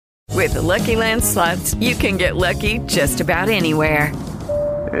With the Lucky Land Slots, you can get lucky just about anywhere.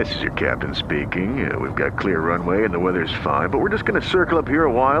 This is your captain speaking. We've got clear runway and the weather's fine, but we're just going to circle up here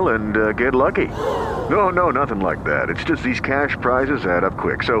a while and get lucky. No, nothing like that. It's just these cash prizes add up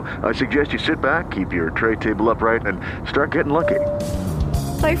quick. So I suggest you sit back, keep your tray table upright, and start getting lucky.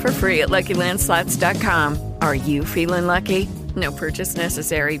 Play for free at LuckyLandSlots.com. Are you feeling lucky? No purchase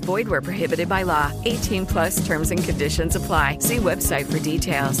necessary. Void where prohibited by law. 18 plus terms and conditions apply. See website for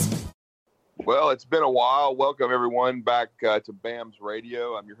details. Well, it's been a while. Welcome, everyone, back to BAMS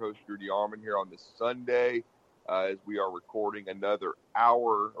Radio. I'm your host, Drew DeArmond, here on this Sunday as we are recording another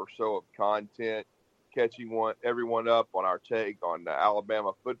hour or so of content, catching everyone up on our take on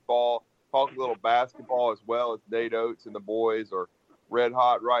Alabama football, talk a little basketball as well, as Nate Oates and the boys are red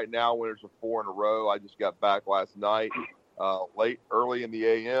hot right now, winners of 4 in a row. I just got back last night, early in the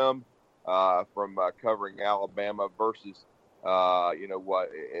a.m. From covering Alabama versus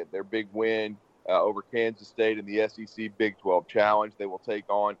their big win over Kansas State in the SEC Big 12 Challenge. They will take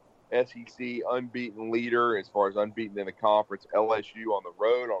on SEC unbeaten leader, as far as unbeaten in the conference, LSU on the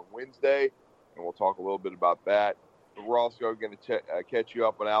road on Wednesday, and we'll talk a little bit about that. But we're also going to catch you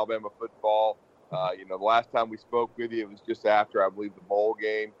up on Alabama football. The last time we spoke with you, it was just after, I believe, the bowl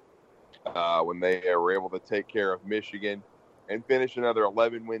game when they were able to take care of Michigan and finish another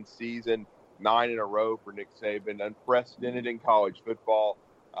 11-win season. 9 in a row for Nick Saban, unprecedented in college football.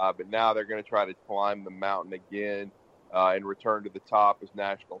 But now they're going to try to climb the mountain again and return to the top as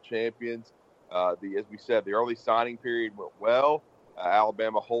national champions. As we said, the early signing period went well.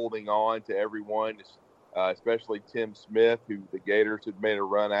 Alabama holding on to everyone, especially Tim Smith, who the Gators had made a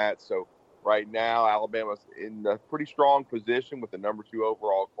run at. So right now, Alabama's in a pretty strong position with the number 2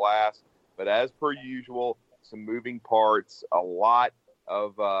 overall class. But as per usual, some moving parts, a lot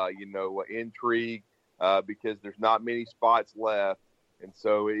of intrigue because there's not many spots left, and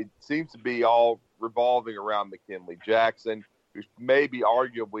so it seems to be all revolving around McKinley Jackson, who's maybe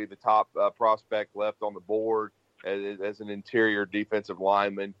arguably the top prospect left on the board as an interior defensive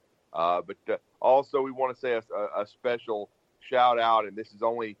lineman. But also we want to say a special shout out, and this is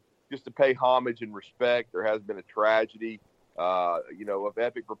only just to pay homage and respect. There has been a tragedy, of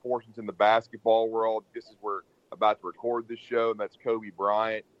epic proportions in the basketball world. This is where about to record this show, and that's Kobe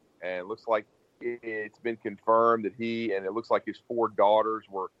Bryant. And it looks like it's been confirmed that he and it looks like his 4 daughters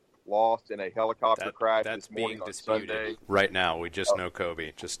were lost in a helicopter crash this morning on Sunday. Right now, we just know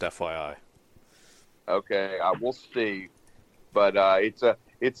Kobe, just FYI. Okay, we'll see. But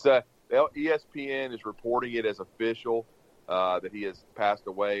ESPN is reporting it as official that he has passed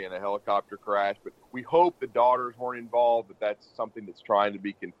away in a helicopter crash. But we hope the daughters weren't involved, but that's something that's trying to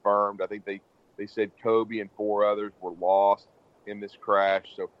be confirmed. I think they said Kobe and 4 others were lost in this crash.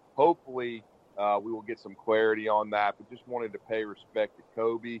 So hopefully we will get some clarity on that. But just wanted to pay respect to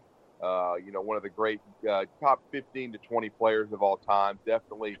Kobe, one of the great top 15 to 20 players of all time.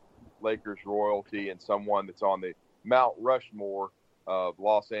 Definitely Lakers royalty and someone that's on the Mount Rushmore of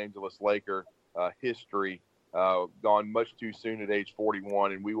Los Angeles Laker history. Gone much too soon at age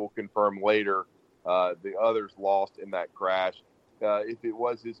 41, and we will confirm later the others lost in that crash. If it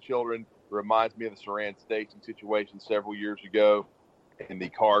was his children, it reminds me of the Saran Station situation several years ago in the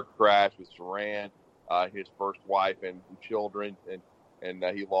car crash with Saran, his first wife and children, and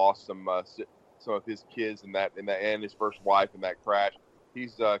he lost some of his kids and his first wife in that crash.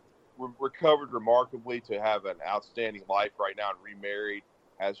 He's recovered remarkably to have an outstanding life right now and remarried,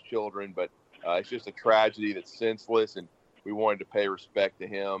 has children, but it's just a tragedy that's senseless, and we wanted to pay respect to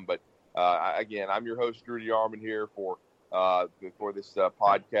him. But again, I'm your host, Drew DeArmond, here for this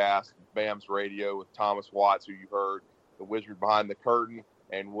podcast, BAMS Radio, with Thomas Watts, who you heard, the wizard behind the curtain,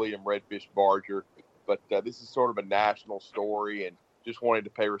 and William Redfish Barger. But this is sort of a national story, and just wanted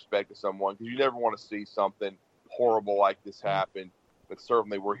to pay respect to someone, because you never want to see something horrible like this happen. But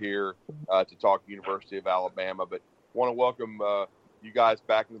certainly we're here to talk University of Alabama. But want to welcome you guys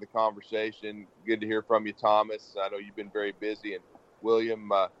back into the conversation. Good to hear from you, Thomas. I know you've been very busy. And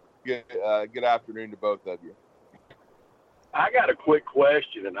William, good afternoon to both of you. I got a quick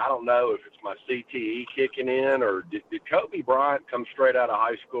question, and I don't know if it's my CTE kicking in, or did Kobe Bryant come straight out of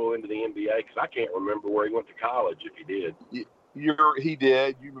high school into the NBA? Because I can't remember where he went to college, if he did. He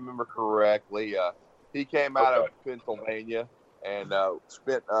did. You remember correctly. He came out of Pennsylvania and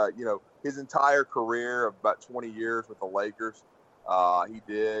spent, his entire career of about 20 years with the Lakers. He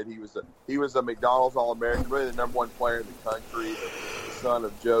did. He was a McDonald's All-American, really the number 1 player in the country, the son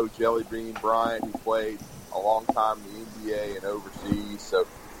of Joe Jelly Bean Bryant, who played a long time in the NBA and overseas. So,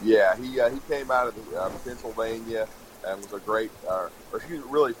 yeah, he came out of Pennsylvania and was a great,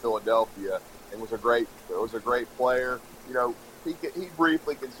 really Philadelphia, and was a great player. he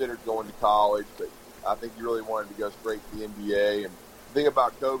briefly considered going to college, but I think he really wanted to go straight to the NBA. And the thing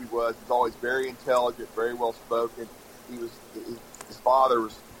about Kobe was he's always very intelligent, very well spoken. His father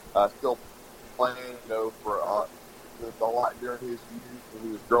was still playing, for a lot during his youth when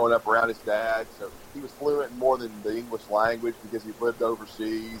he was growing up around his dad. So he was fluent in more than the English language because he lived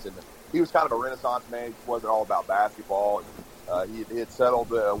overseas, and he was kind of a Renaissance man. He just wasn't all about basketball. He had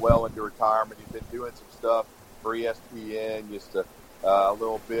settled well into retirement. He'd been doing some stuff for ESPN, just a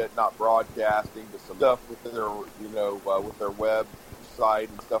little bit, not broadcasting, but some stuff with their, with their website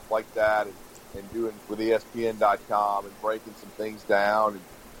and stuff like that, and doing with ESPN.com and breaking some things down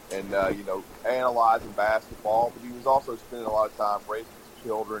and analyzing basketball. But he was also spending a lot of time raising his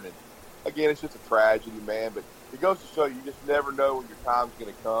children. And again, it's just a tragedy, man. But it goes to show you just never know when your time's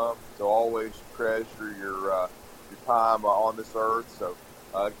going to come. So always treasure your time on this earth. So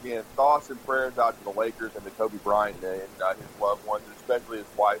again, thoughts and prayers out to the Lakers and to Kobe Bryant and his loved ones, especially his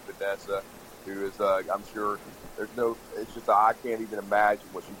wife Vanessa, who is I'm sure it's just I can't even imagine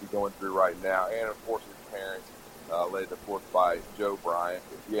what she'd be going through right now. And of course his parents, led of course by Joe Bryant.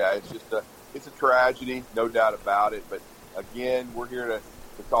 But yeah, it's a tragedy, no doubt about it. But again, we're here to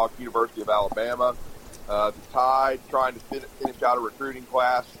talk University of Alabama. The Tide trying to finish out a recruiting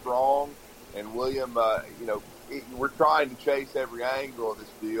class strong, and William, we're trying to chase every angle of this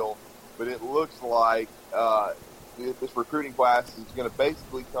deal, but it looks like this recruiting class is going to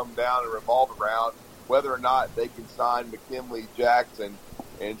basically come down and revolve around whether or not they can sign McKinley Jackson,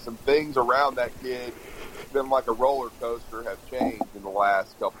 and some things around that kid. It's been like a roller coaster, have changed in the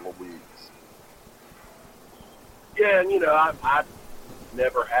last couple of weeks. Yeah, and I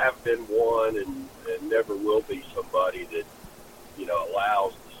never have been one and never will be somebody that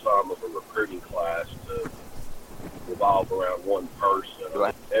allows the sum of a recruiting class to revolve around one person.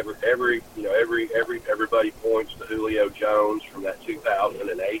 Right. Everybody points to Julio Jones from that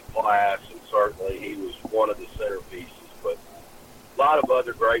 2008 class, and certainly he was one of the centerpieces. But a lot of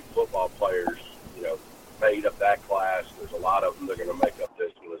other great football players, made up that class. There's a lot of them that are going to make up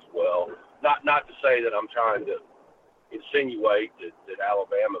this one as well. Not to say that I'm trying to insinuate that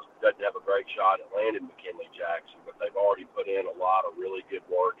Alabama doesn't have a great shot at landing McKinley Jackson, but they've already put in a lot of really good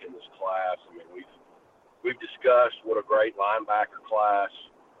work in this class. I mean, we've discussed what a great linebacker class,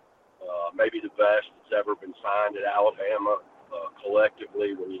 maybe the best that's ever been signed at Alabama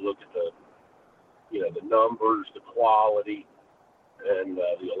collectively. When you look at the numbers, the quality, and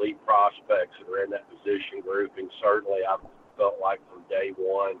the elite prospects that are in that position grouping, certainly I've felt like from day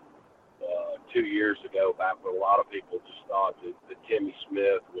one, 2 years ago, back when a lot of people just thought that Timmy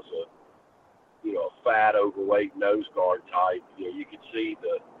Smith was a fat, overweight nose guard type. You could see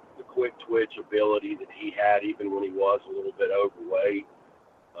the quick twitch ability that he had even when he was a little bit overweight.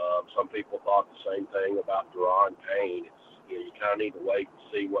 Some people thought the same thing about Deron Payne. You kind of need to wait and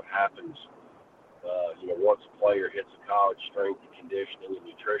see what happens. Once a player hits a college strength and conditioning and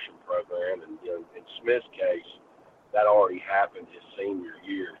nutrition program, and in Smith's case, that already happened his senior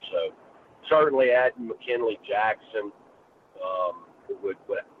year. So certainly adding McKinley Jackson would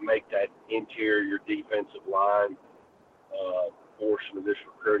make that interior defensive line portion of this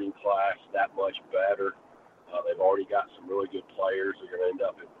recruiting class that much better. They've already got some really good players. They're going to end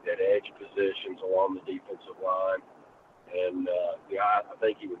up at edge positions along the defensive line. And, I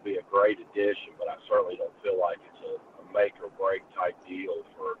think he would be a great addition, but I certainly don't feel like it's a make-or-break type deal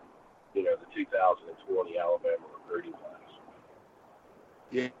for, the 2020 Alabama recruiting class.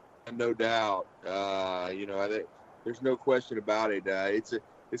 Yeah, no doubt. I think there's no question about it.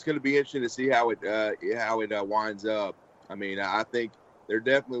 It's going to be interesting to see how it winds up. I mean, I think they're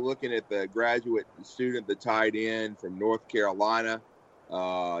definitely looking at the graduate student, the tight end from North Carolina.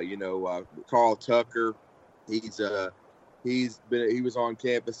 Carl Tucker. He was on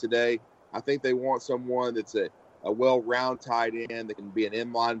campus today. I think they want someone that's a well-rounded tight end that can be an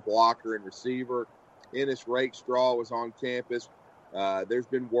inline blocker and receiver. Ennis Rakestraw was on campus. There's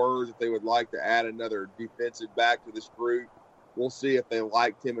been word that they would like to add another defensive back to this group. We'll see if they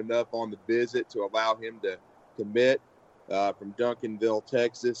liked him enough on the visit to allow him to commit from Duncanville,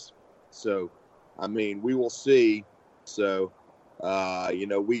 Texas. So, I mean, we will see. So, I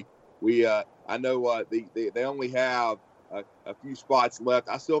know they only have a few spots left.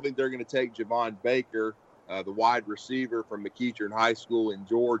 I still think they're going to take Javon Baker, the wide receiver from McEachern High School in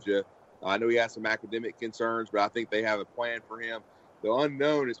Georgia. I know he has some academic concerns, but I think they have a plan for him. The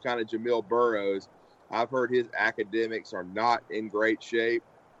unknown is kind of Jamil Burrows. I've heard his academics are not in great shape,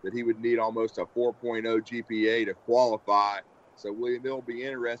 that he would need almost a 4.0 GPA to qualify. So, William, it'll be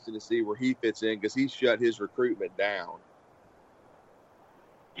interesting to see where he fits in because he's shut his recruitment down.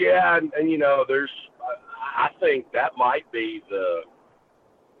 Yeah, and I think that might be the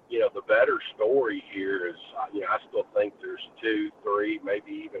better story here is, I still think there's 2, 3,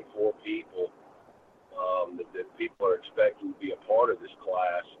 maybe even 4 people that people are expecting to be a part of this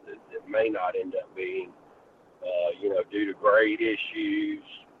class that may not end up being, due to grade issues,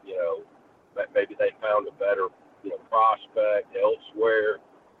 maybe they found a better, prospect elsewhere.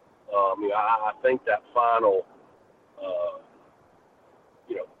 I think that final,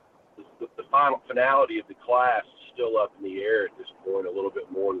 the final finality of the class is still up in the air at this point a little bit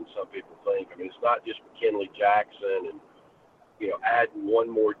more than some people think. I mean, it's not just McKinley Jackson and, adding one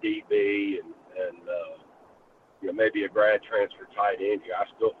more DB and maybe a grad transfer tight end here. I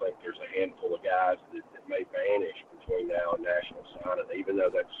still think there's a handful of guys that may vanish between now and national signing, even though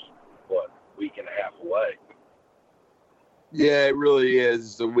that's, a week and a half away. Yeah, it really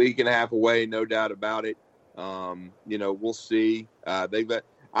is a week and a half away, no doubt about it. We'll see. I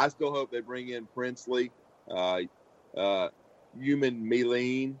still hope they bring in Princely, Human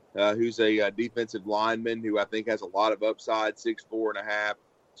Meleen, who's a defensive lineman who I think has a lot of upside, 6'4.5",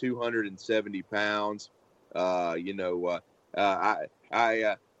 270 pounds. I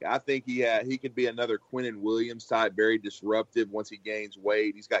think he could be another Quinnen Williams type, very disruptive once he gains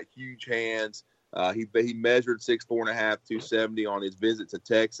weight. He's got huge hands. He measured 6'4.5", 270 on his visit to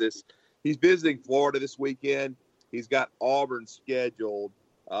Texas. He's visiting Florida this weekend. He's got Auburn scheduled,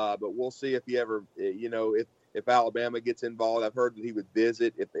 but we'll see if he ever, if Alabama gets involved. I've heard that he would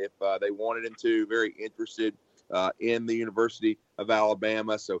visit if they wanted him to. Very interested in the University of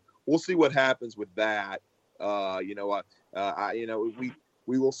Alabama. So we'll see what happens with that.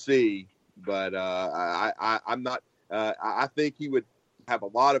 We will see, but I'm not. I think he would have a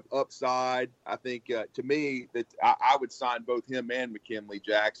lot of upside. I think to me that I would sign both him and McKinley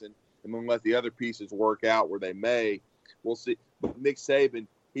Jackson, and then let the other pieces work out where they may. We'll see. But Nick Saban,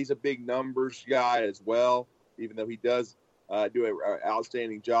 he's a big numbers guy as well. Even though he does do an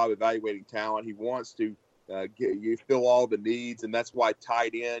outstanding job evaluating talent, he wants to fill all the needs, and that's why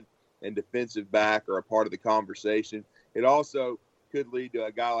tight end and defensive back are a part of the conversation. It also could lead to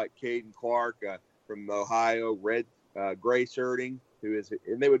a guy like Caden Clark from Ohio, gray shirting,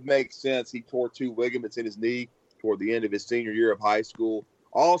 and they would make sense. He tore 2 ligaments in his knee toward the end of his senior year of high school.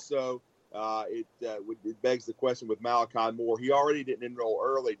 Also, it begs the question with Malachi Moore. He already didn't enroll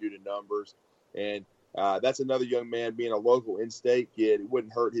early due to numbers, and that's another young man being a local in-state kid. It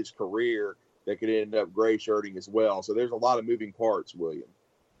wouldn't hurt his career that could end up gray shirting as well. So there's a lot of moving parts, William.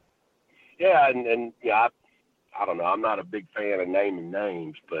 Yeah, and I don't know. I'm not a big fan of naming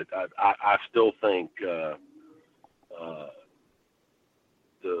names, but I still think the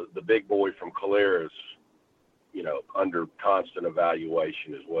big boy from Calera is, under constant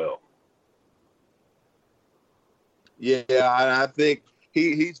evaluation as well. Yeah, I think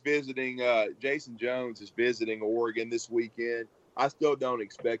he's visiting. Jason Jones is visiting Oregon this weekend. I still don't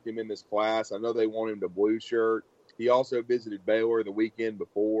expect him in this class. I know they want him to blue shirt. He also visited Baylor the weekend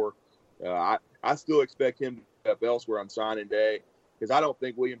before. I still expect him to be up elsewhere on signing day because I don't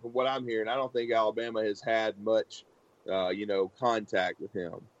think, William, from what I'm hearing, I don't think Alabama has had much, contact with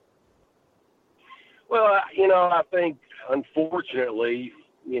him. Well, I think, unfortunately,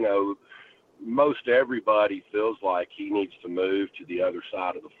 most everybody feels like he needs to move to the other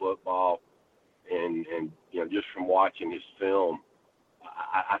side of the football. And just from watching his film,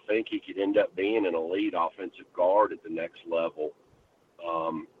 I think he could end up being an elite offensive guard at the next level.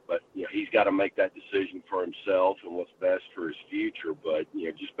 But he's got to make that decision for himself and what's best for his future. But,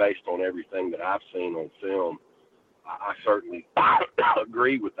 just based on everything that I've seen on film, I certainly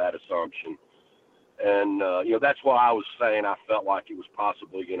agree with that assumption. And, that's why I was saying I felt like it was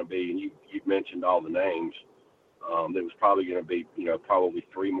possibly going to be, and you've mentioned all the names, there was probably going to be, probably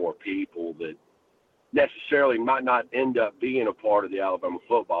 3 more people that necessarily might not end up being a part of the Alabama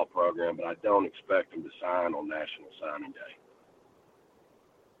football program, but I don't expect them to sign on National Signing Day.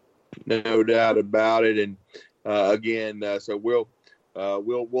 No doubt about it. And again, so we'll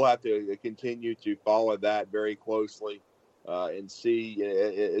have to continue to follow that very closely and see,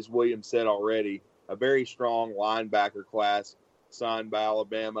 as William said already, a very strong linebacker class signed by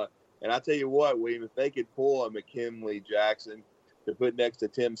Alabama. And I tell you what, William, if they could pull a McKinley Jackson to put next to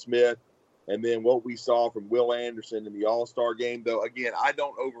Tim Smith, and then what we saw from Will Anderson in the All-Star game, though, again, I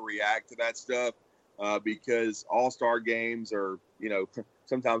don't overreact to that stuff because All-Star games are,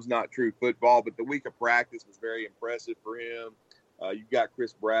 sometimes not true football, but the week of practice was very impressive for him. You've got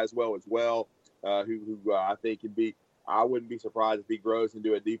Chris Braswell as well, who I think can be – I wouldn't be surprised if he grows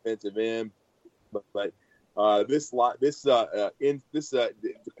into a defensive end. But this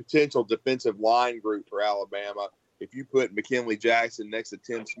potential defensive line group for Alabama, if you put McKinley Jackson next to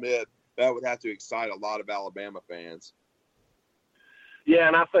Tim Smith, that would have to excite a lot of Alabama fans. Yeah,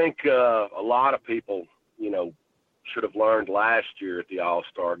 and I think a lot of people, should have learned last year at the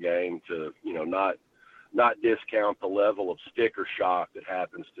All-Star game to, not discount the level of sticker shock that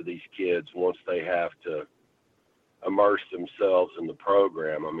happens to these kids once they have to immerse themselves in the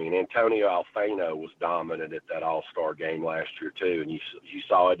program. I mean, Antonio Alfano was dominant at that All-Star game last year too, and you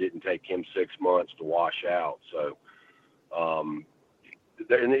saw it didn't take him 6 months to wash out. So, I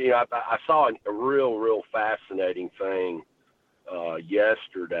saw a real fascinating thing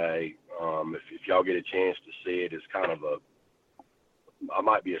yesterday. If y'all get a chance to see it, it's kind of I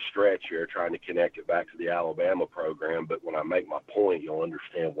might be a stretch here trying to connect it back to the Alabama program, but when I make my point, you'll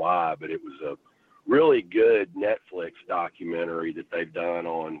understand why. But it was a really good Netflix documentary that they've done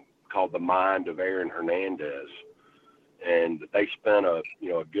called The Mind of Aaron Hernandez. And they spent a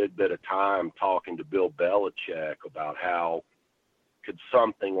good bit of time talking to Bill Belichick about how could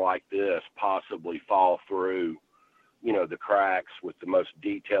something like this possibly fall through, the cracks with the most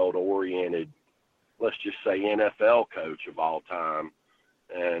detailed-oriented, let's just say NFL coach of all time.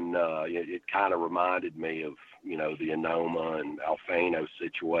 And it kind of reminded me of, the Anoma and Alfano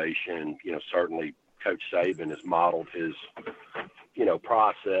situation. Certainly Coach Saban has modeled his,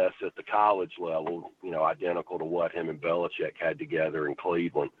 process at the college level, identical to what him and Belichick had together in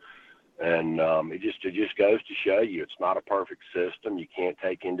Cleveland. And it just goes to show you it's not a perfect system. You can't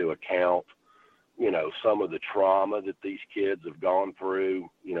take into account, some of the trauma that these kids have gone through,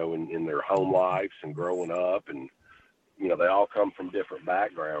 in their home lives and growing up. And, they all come from different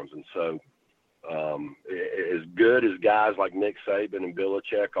backgrounds. And so as good as guys like Nick Saban and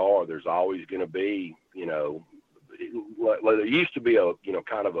Belichick are, there's always going to be, there used to be a,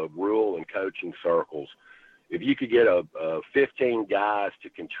 kind of a rule in coaching circles. If you could get 15 guys to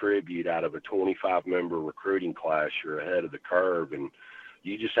contribute out of a 25-member recruiting class, you're ahead of the curve. And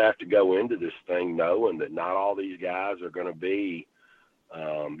you just have to go into this thing knowing that not all these guys are going to be,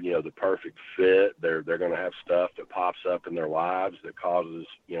 the perfect fit. They're going to have stuff that pops up in their lives that causes,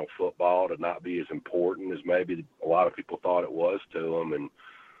 football to not be as important as maybe a lot of people thought it was to them. And,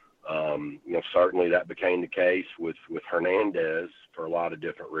 certainly that became the case with Hernandez for a lot of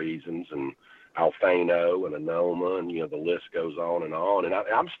different reasons, and Alfano and Anoma, and, the list goes on. And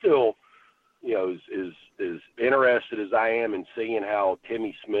I'm still, as interested as I am in seeing how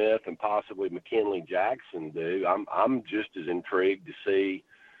Timmy Smith and possibly McKinley Jackson do, I'm just as intrigued to see,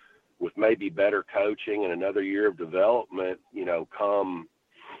 with maybe better coaching and another year of development, come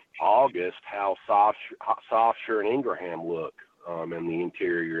August, how Sofsher and Ingraham look in the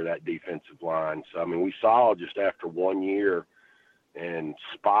interior of that defensive line. So, I mean, we saw just after 1 year and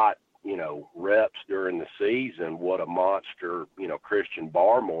spot, reps during the season, what a monster, Christian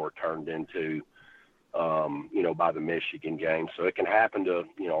Barmore turned into, by the Michigan game. So it can happen to,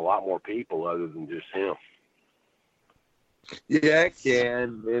 a lot more people other than just him. Yeah, it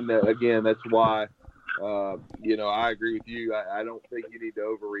can. And again, that's why, I agree with you. I don't think you need to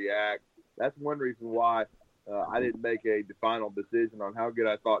overreact. That's one reason why I didn't make a final decision on how good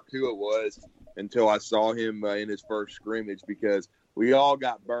I thought Tua was until I saw him in his first scrimmage, because we all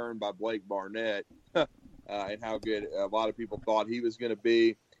got burned by Blake Barnett and how good a lot of people thought he was going to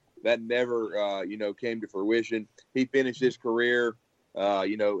be. That never, came to fruition. He finished his career,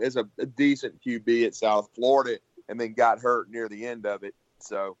 as a decent QB at South Florida, and then got hurt near the end of it.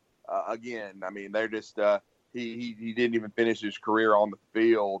 So, again, I mean, they're just he didn't even finish his career on the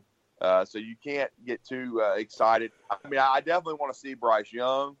field. So you can't get too excited. I mean, I definitely want to see Bryce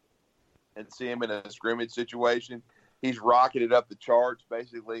Young and see him in a scrimmage situation. He's rocketed up the charts,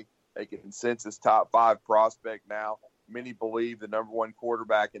 basically a consensus top 5 prospect now. Many believe the number 1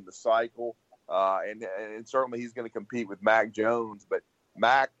 quarterback in the cycle, and certainly he's going to compete with Mac Jones. But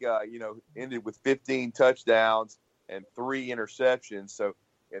Mac, ended with 15 touchdowns and 3 interceptions. So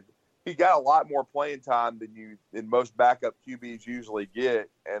he got a lot more playing time than most backup QBs usually get,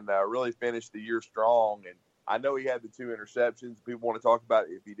 and really finished the year strong. And I know he had the 2 interceptions. People want to talk about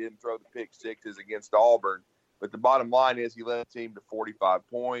if he didn't throw the pick sixes against Auburn. But the bottom line is he led the team to 45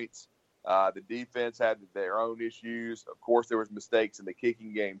 points. The defense had their own issues. Of course, there was mistakes in the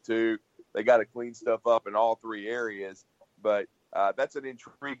kicking game too. They got to clean stuff up in all 3 areas. But that's an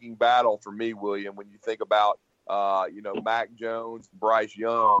intriguing battle for me, William, when you think about, Mac Jones, Bryce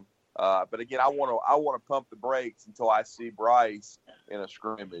Young. But again, I want to pump the brakes until I see Bryce in a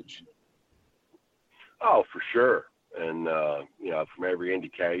scrimmage. Oh, for sure. And, from every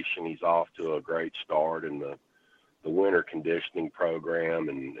indication, he's off to a great start in the winter conditioning program,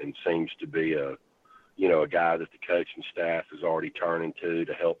 and seems to be a guy that the coaching staff is already turning to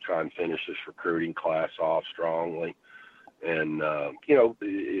help try and finish this recruiting class off strongly. And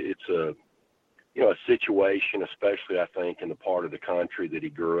it's a situation, especially I think in the part of the country that he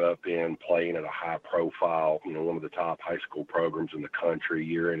grew up in, playing at a high profile, one of the top high school programs in the country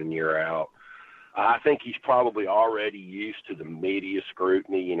year in and year out. I think he's probably already used to the media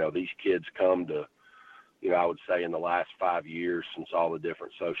scrutiny. These kids come to, I would say in the last 5 years, since all the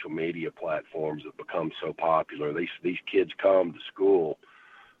different social media platforms have become so popular, these kids come to school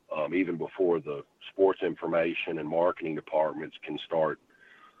even before the sports information and marketing departments can start,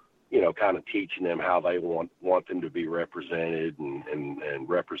 kind of teaching them how they want them to be represented and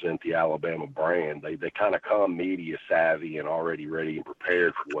represent the Alabama brand. They kind of come media savvy and already ready and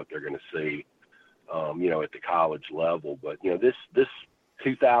prepared for what they're going to see, at the college level. But, this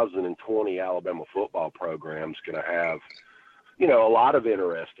 2020 Alabama football program is going to have, a lot of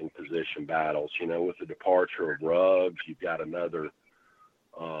interesting position battles, with the departure of Ruggs. You've got another,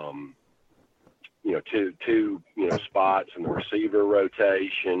 two spots in the receiver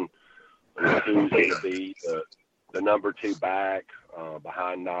rotation. Who's going to be the number 2 back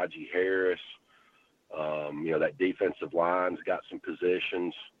behind Najee Harris? That defensive line's got some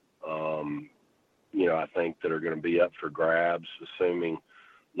positions, I think that are going to be up for grabs, assuming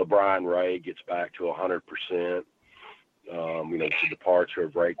LeBron Ray gets back to 100%. The departure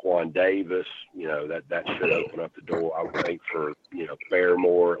of Raekwon Davis, that should open up the door, I would think, for,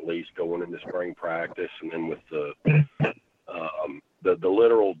 Barrymore at least going into spring practice. And then with the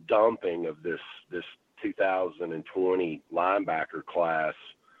literal dumping of this 2020 linebacker class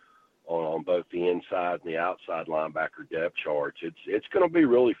on both the inside and the outside linebacker depth charts, it's going to be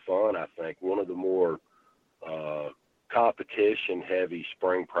really fun. I think one of the more competition heavy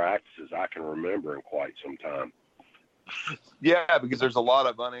spring practices I can remember in quite some time. Yeah, because there's a lot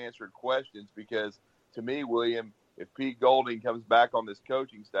of unanswered questions. Because to me, William, if Pete Golding comes back on this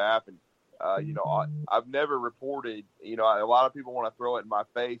coaching staff, and I've never reported, a lot of people want to throw it in my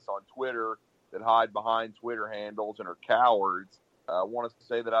face on Twitter that hide behind Twitter handles and are cowards. I want to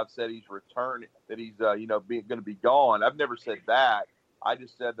say that I've said he's returning, that he's, going to be gone. I've never said that. I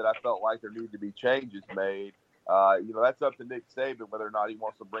just said that I felt like there needed to be changes made. That's up to Nick Saban whether or not he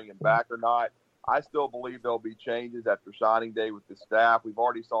wants to bring him back or not. I still believe there'll be changes after signing day with the staff. We've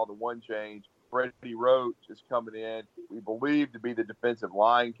already saw the one change. Freddie Roach is coming in, we believe, to be the defensive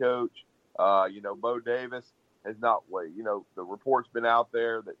line coach. Bo Davis has not, the report's been out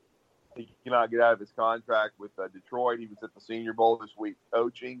there that he cannot get out of his contract with Detroit. He was at the Senior Bowl this week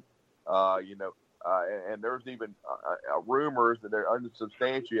coaching, and there's even rumors that they're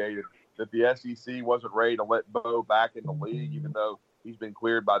unsubstantiated that the SEC wasn't ready to let Bo back in the league, even though he's been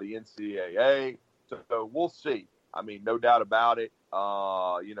cleared by the NCAA. So we'll see. I mean, no doubt about it.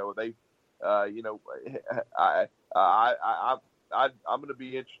 I'm going to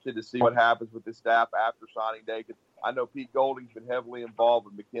be interested to see what happens with this staff after signing day. Because I know Pete Golding's been heavily involved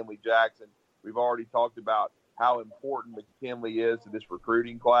with McKinley Jackson. We've already talked about how important McKinley is to this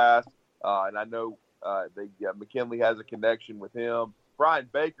recruiting class, and I know McKinley has a connection with him. Brian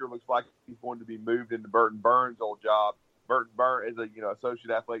Baker looks like he's going to be moved into Burton Burns' old job. Burton Burns is a associate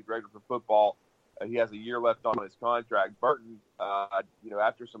athletic director for football. He has a year left on his contract. Burton,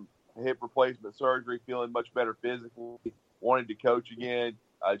 after some hip replacement surgery, feeling much better physically, wanted to coach again.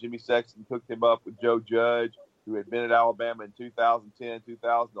 Jimmy Sexton hooked him up with Joe Judge, who had been at Alabama in 2010,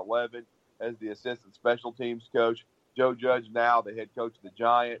 2011 as the assistant special teams coach. Joe Judge now the head coach of the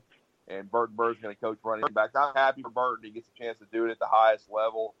Giants, and Burton Burns is going to coach running backs. I'm happy for Burton. He gets a chance to do it at the highest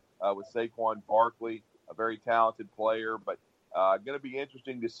level with Saquon Barkley, a very talented player. But going to be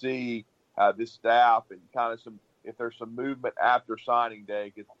interesting to see this staff and kind of if there's some movement after signing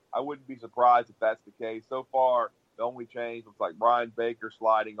day, because I wouldn't be surprised if that's the case. So far, the only change looks like Brian Baker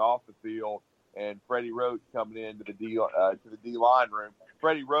sliding off the field and Freddie Roach coming into the D-line room.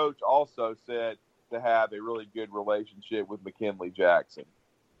 Freddie Roach also said to have a really good relationship with McKinley Jackson.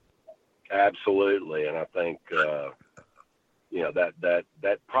 Absolutely, and I think that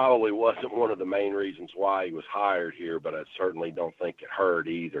probably wasn't one of the main reasons why he was hired here, but I certainly don't think it hurt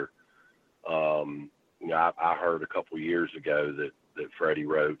either. I heard a couple of years ago that Freddie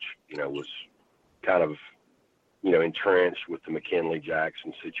Roach, was kind of, entrenched with the McKinley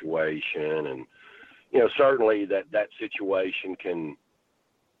Jackson situation, and certainly that situation can,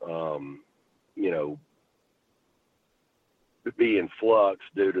 be in flux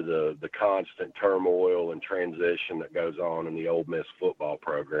due to the constant turmoil and transition that goes on in the Ole Miss football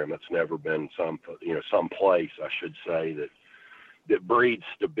program. That's never been some place, I should say, that breeds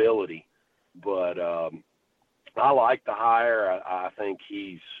stability. But I like the hire. I think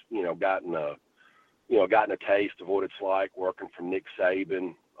he's gotten a taste of what it's like working from Nick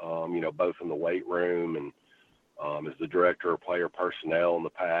Saban, both in the weight room and As the director of player personnel in the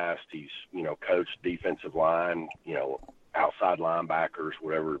past, he's, coached defensive line, outside linebackers,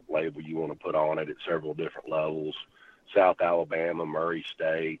 whatever label you want to put on it, at several different levels. South Alabama, Murray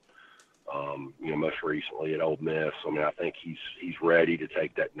State, most recently at Ole Miss. I mean, I think he's ready to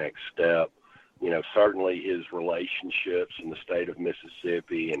take that next step. Certainly his relationships in the state of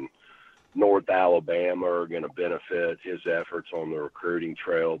Mississippi and North Alabama are going to benefit his efforts on the recruiting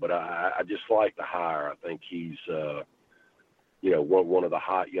trail. But I just like the hire. I think he's, one of the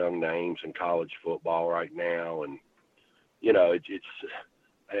hot young names in college football right now. And, and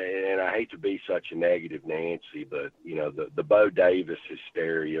I hate to be such a negative Nancy, but, the Bo Davis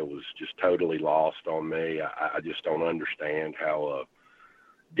hysteria was just totally lost on me. I just don't understand how a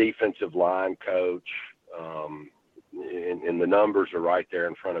defensive line coach, and the numbers are right there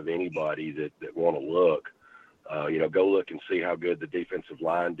in front of anybody that want to look. Go look and see how good the defensive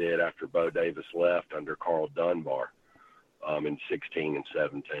line did after Bo Davis left under Carl Dunbar in 16 and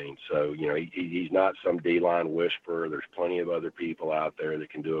 17. So, he's not some D-line whisperer. There's plenty of other people out there that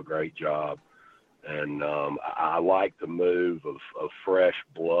can do a great job. And I like the move of fresh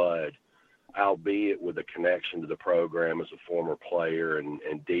blood, albeit with a connection to the program as a former player and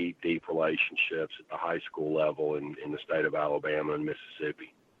deep relationships at the high school level in the state of Alabama and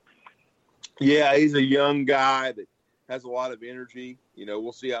Mississippi. Yeah, he's a young guy that has a lot of energy.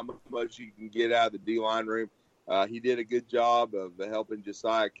 We'll see how much he can get out of the D-line room. He did a good job of helping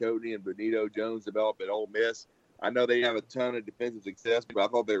Josiah Coatney and Benito Jones develop at Ole Miss. I know they have a ton of defensive success, but I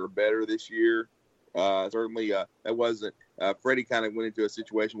thought they were better this year. Certainly, that wasn't Freddie kind of went into a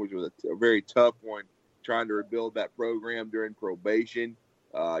situation which was a very tough one, trying to rebuild that program during probation,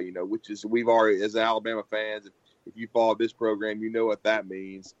 which is we've already, as Alabama fans, if you follow this program, you know what that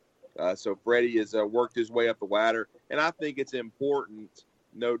means. So Freddie has worked his way up the ladder, and I think it's important,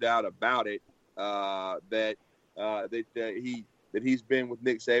 no doubt about it, that he's been with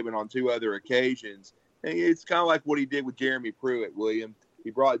Nick Saban on 2 other occasions. And it's kind of like what he did with Jeremy Pruitt, William. He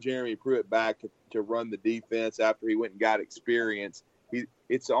brought Jeremy Pruitt back to run the defense after he went and got experience.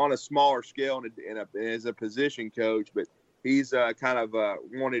 It's on a smaller scale and as a position coach, but he's kind of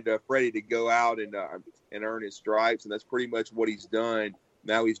wanted Freddie to go out and earn his stripes, and that's pretty much what he's done.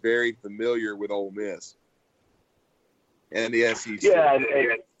 Now he's very familiar with Ole Miss and the SEC. And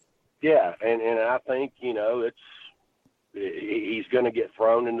I think he's going to get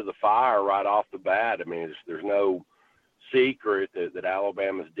thrown into the fire right off the bat. I mean, there's no secret that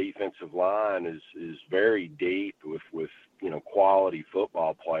Alabama's defensive line is very deep with quality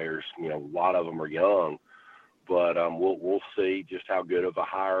football players. A lot of them are young, but we'll see just how good of a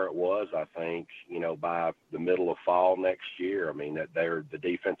hire it was. I think by the middle of fall next year. I mean, the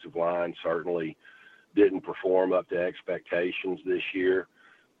defensive line certainly didn't perform up to expectations this year.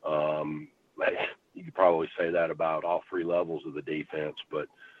 You could probably say that about all 3 levels of the defense, but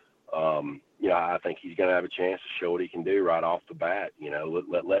I think he's going to have a chance to show what he can do right off the bat.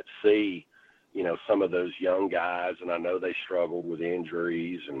 Let's see, some of those young guys, and I know they struggled with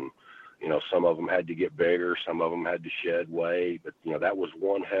injuries, and some of them had to get bigger, some of them had to shed weight, but that was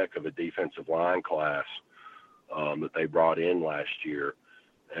one heck of a defensive line class that they brought in last year.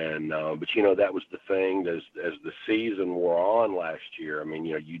 And but that was the thing as the season wore on last year. I mean,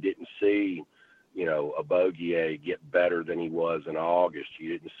 you didn't see a Bogier get better than he was in August.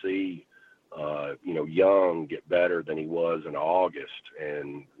 You didn't see Young get better than he was in August.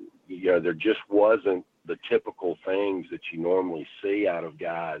 And there just wasn't the typical things that you normally see out of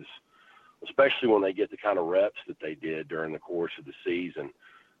guys, especially when they get the kind of reps that they did during the course of the season.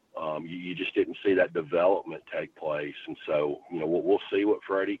 You just didn't see that development take place. And so, we'll see what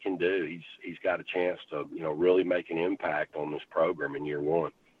Freddie can do. He's got a chance to, really make an impact on this program in year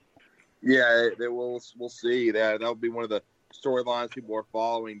 1. Yeah, we'll see that. That'll be one of the storylines people are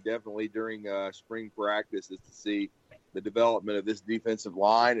following definitely during spring practice, is to see the development of this defensive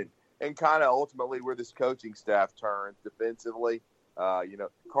line and kind of ultimately where this coaching staff turns defensively.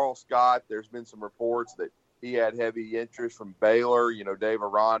 Carl Scott, there's been some reports that he had heavy interest from Baylor, Dave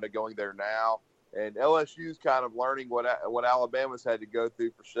Aranda going there now. And LSU's kind of learning what Alabama's had to go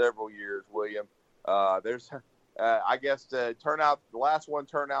through for several years, William. There's, I guess, the last one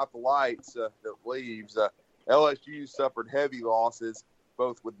turn out the lights that leaves. LSU suffered heavy losses,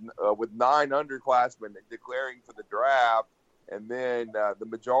 both with 9 underclassmen declaring for the draft, and then the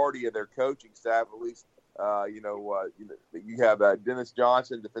majority of their coaching staff, at least, you have Dennis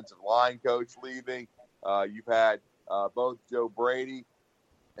Johnson, defensive line coach, leaving. You've had both Joe Brady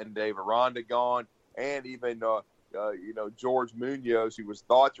and Dave Aranda gone, and even George Munoz, who was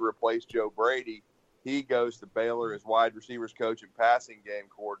thought to replace Joe Brady, he goes to Baylor as wide receivers coach and passing game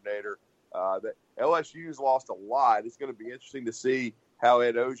coordinator. That LSU's lost a lot. It's going to be interesting to see how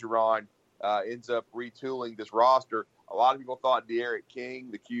Ed Ogeron ends up retooling this roster. A lot of people thought De'Aaron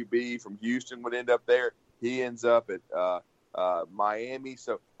King, the QB from Houston, would end up there. He ends up at Miami.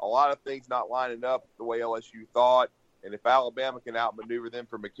 So a lot of things not lining up the way LSU thought. And if Alabama can outmaneuver them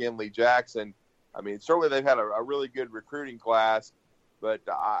for McKinley Jackson, I mean, certainly they've had a really good recruiting class. But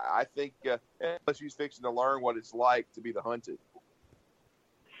I think LSU's fixing to learn what it's like to be the hunted.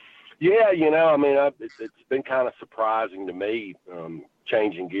 Yeah, I mean, it's been kind of surprising to me,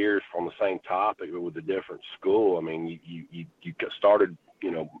 changing gears from the same topic but with a different school. I mean, you started,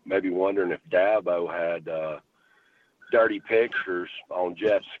 maybe wondering if Dabo had dirty pictures on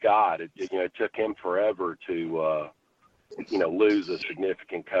Jeff Scott. It took him forever to, lose a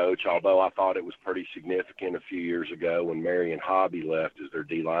significant coach, although I thought it was pretty significant a few years ago when Marion Hobby left as their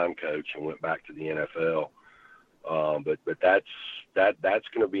D-line coach and went back to the NFL. But that's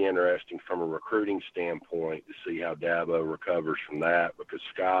going to be interesting from a recruiting standpoint to see how Dabo recovers from that, because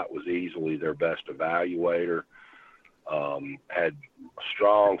Scott was easily their best evaluator, had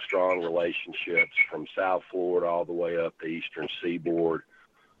strong relationships from South Florida all the way up the Eastern Seaboard,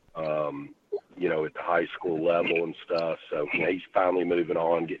 at the high school level and stuff. So, he's finally moving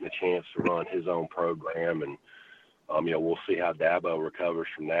on, getting a chance to run his own program, and, we'll see how Dabo recovers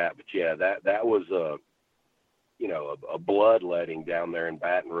from that. But, yeah, that was a bloodletting down there in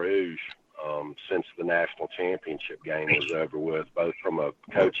Baton Rouge since the national championship game was over with, both from a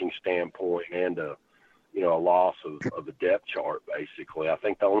coaching standpoint and a loss of the depth chart, basically. I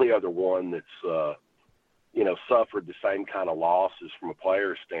think the only other one that's, suffered the same kind of losses from a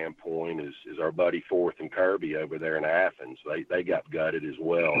player standpoint is our buddy Forth and Kirby over there in Athens. They got gutted as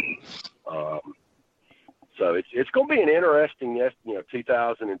well. So it's going to be an interesting,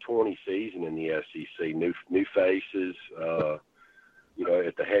 2020 season in the SEC. New faces,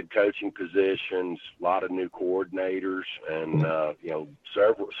 at the head coaching positions, a lot of new coordinators, and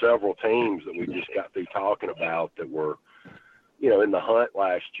several teams that we just got through talking about that were, in the hunt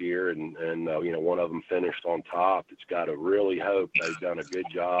last year, and one of them finished on top. It's got to really hope they've done a good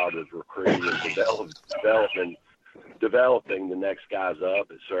job of recruiting and developing the next guys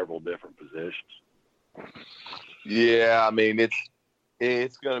up at several different positions. Yeah, I mean,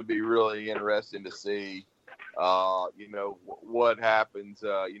 it's going to be really interesting to see, what happens,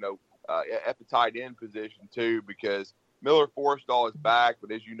 at the tight end position too, because Miller Forrestall is back,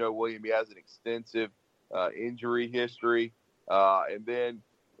 but as you know, William, he has an extensive injury history. And then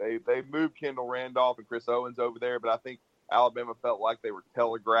they moved Kendall Randolph and Chris Owens over there, but I think Alabama felt like they were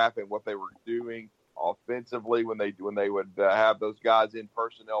telegraphing what they were doing offensively when they would have those guys in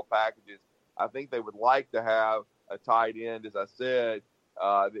personnel packages. I think they would like to have a tight end, as I said,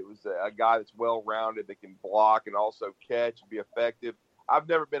 that was a guy that's well-rounded, that can block and also catch and be effective. I've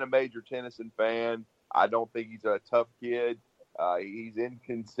never been a major Tennyson fan. I don't think he's a tough kid. He's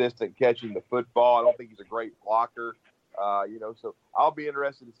inconsistent catching the football. I don't think he's a great blocker. So I'll be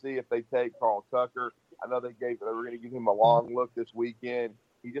interested to see if they take Carl Tucker. I know they were going to give him a long look this weekend.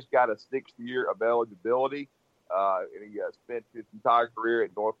 He just got a 6th year of eligibility, and he spent his entire career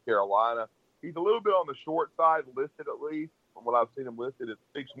at North Carolina. He's a little bit on the short side, listed at least. From what I've seen him listed at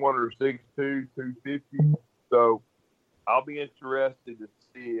 6'1" or 6'2", 250. So I'll be interested to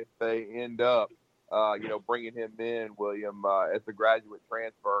see if they end up, bringing him in, William, as a graduate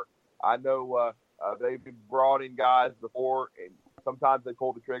transfer. I know they've brought in guys before, and sometimes they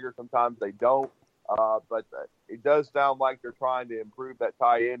pull the trigger, sometimes they don't. But it does sound like they're trying to improve that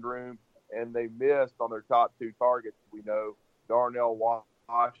tight end room, and they missed on their top 2 targets. We know Darnell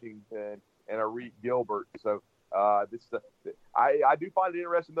Washington and Arik Gilbert. So I do find it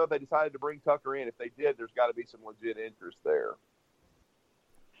interesting, though, they decided to bring Tucker in. If they did, there's got to be some legit interest there.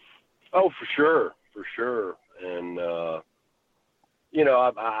 Oh, for sure. And,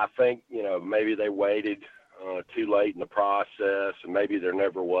 I think, maybe they waited too late in the process, and maybe there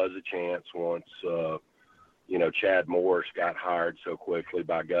never was a chance once, Chad Morris got hired so quickly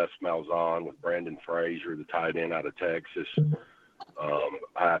by Gus Malzahn with Brandon Frazier, the tight end out of Texas.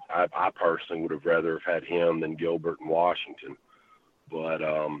 I personally would have rather have had him than Gilbert and Washington. But,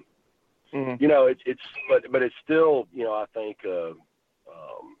 it's still, I think,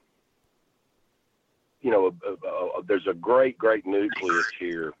 there's a great nucleus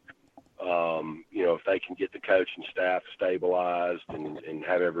here. If they can get the coaching staff stabilized and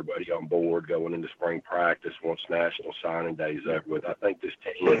have everybody on board going into spring practice once National Signing Day is over with, I think this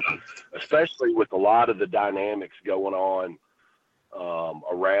team, especially with a lot of the dynamics going on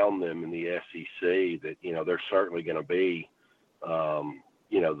around them in the SEC, that, they're certainly going to be,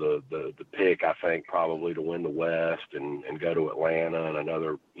 the pick, I think, probably to win the West and go to Atlanta and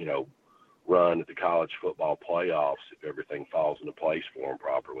another, run at the college football playoffs if everything falls into place for him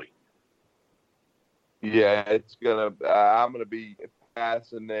properly. Yeah, it's I'm gonna be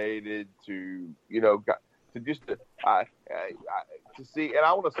fascinated to see, and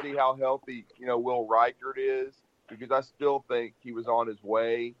I want to see how healthy Will Reichert is, because I still think he was on his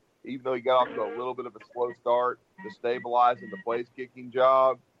way, even though he got off to a little bit of a slow start, to stabilizing the place kicking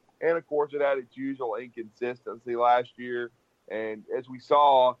job. And of course, it had its usual inconsistency last year. And as we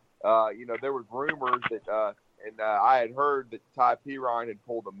saw, there was rumors that, I had heard that Ty Perine had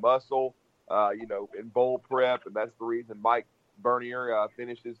pulled a muscle, in bowl prep, and that's the reason Mike Bernier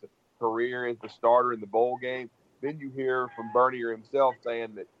finished his career as the starter in the bowl game. Then you hear from Bernier himself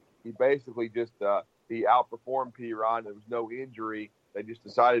saying that he basically just he outperformed Perine. There was no injury. They just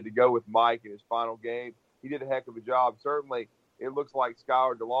decided to go with Mike in his final game. He did a heck of a job. Certainly, it looks like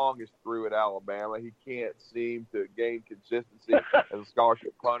Skylar DeLong is through at Alabama. He can't seem to gain consistency as a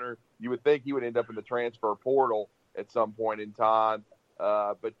scholarship punter. You would think he would end up in the transfer portal at some point in time.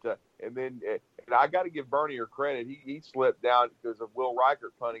 And I got to give Bernier credit. He slipped down because of Will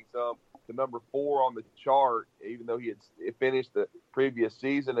Reichert punting some to number 4 on the chart, even though he had finished the previous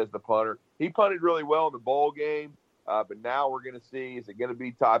season as the punter. He punted really well in the bowl game, but now we're going to see, is it going to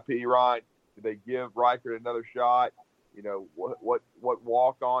be Ty Perine? Do they give Reichert another shot? What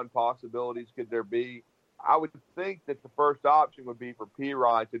walk-on possibilities could there be? I would think that the first option would be for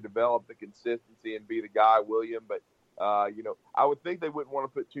Perine to develop the consistency and be the guy, William, but I would think they wouldn't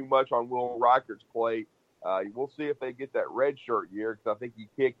want to put too much on Will Reichert's plate. We'll see if they get that red shirt year, because I think he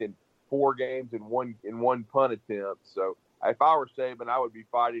kicked in 4 games in one punt attempt. So if I were Saban, I would be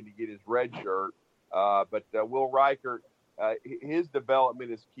fighting to get his red shirt. But Will Reichert, his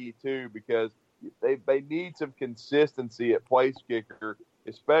development is key too, because they need some consistency at place kicker,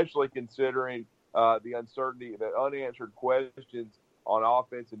 especially considering the uncertainty, the unanswered questions on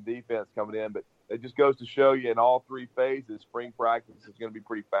offense and defense coming in. But it just goes to show you, in all 3 phases, spring practice is going to be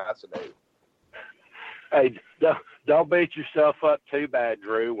pretty fascinating. Hey, don't beat yourself up too bad,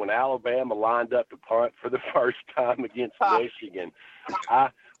 Drew. When Alabama lined up to punt for the first time against Michigan,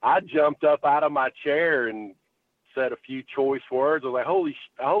 I jumped up out of my chair and said a few choice words. I was like,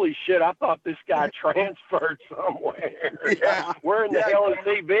 holy shit, I thought this guy transferred somewhere. Yeah. Where in the hell has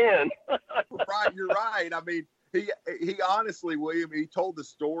he been? Right, you're right. I mean, he honestly, William, he told the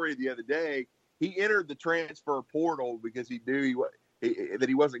story the other day. He entered the transfer portal because he knew that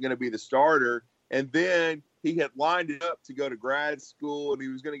he wasn't going to be the starter. And then he had lined it up to go to grad school, and he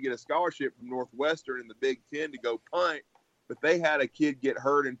was going to get a scholarship from Northwestern in the Big Ten to go punt. But they had a kid get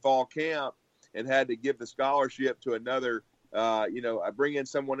hurt in fall camp and had to give the scholarship to another, bring in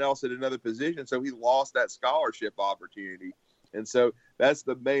someone else at another position. So he lost that scholarship opportunity. And so that's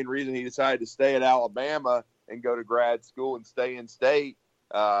the main reason he decided to stay at Alabama and go to grad school and stay in state.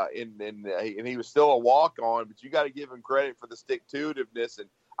 And he was still a walk-on, but you got to give him credit for the stick-to-itiveness. And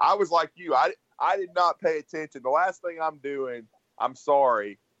I was like you. I did not pay attention. The last thing I'm doing, I'm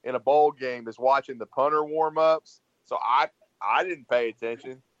sorry, in a bowl game is watching the punter warm-ups. So I didn't pay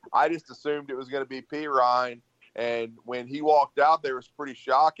attention. I just assumed it was going to be Perine. And when he walked out there, it was pretty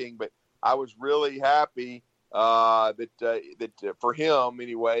shocking. But I was really happy that for him,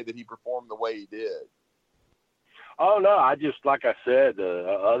 anyway, that he performed the way he did. Oh, no, I just, like I said,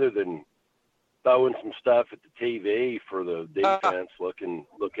 other than throwing some stuff at the TV for the defense looking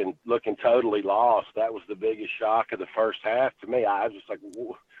totally lost, that was the biggest shock of the first half to me. I was just like,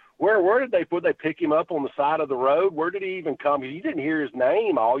 where did they pick him up on the side of the road? Where did he even come? You didn't hear his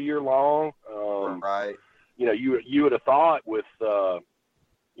name all year long. Right. You would have thought with, the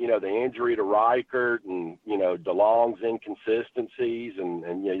injury to Reichert and, DeLong's inconsistencies and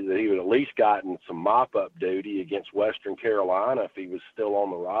that he would at least gotten some mop-up duty against Western Carolina if he was still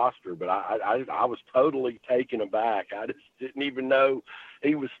on the roster. But I was totally taken aback. I just didn't even know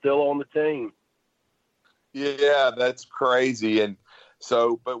he was still on the team. Yeah, that's crazy. And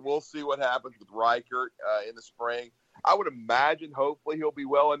so, but we'll see what happens with Reichert in the spring. I would imagine, hopefully, he'll be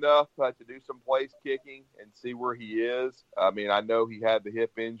well enough to do some place kicking and see where he is. I mean, I know he had the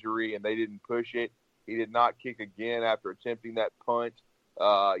hip injury and they didn't push it. He did not kick again after attempting that punt,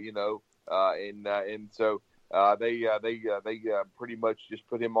 and so they pretty much just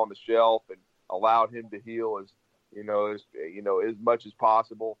put him on the shelf and allowed him to heal as much as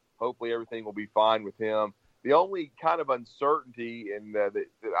possible. Hopefully, everything will be fine with him. The only kind of uncertainty and that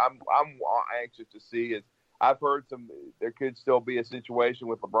I'm anxious to see is, I've heard there could still be a situation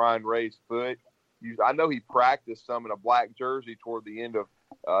with LeBron Ray's foot. I know he practiced some in a black jersey toward the end of,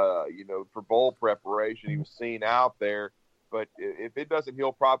 for bowl preparation. He was seen out there. But if it doesn't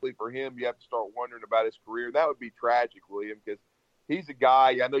heal properly for him, you have to start wondering about his career. That would be tragic, William, because he's a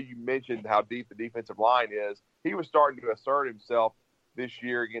guy, I know you mentioned how deep the defensive line is. He was starting to assert himself this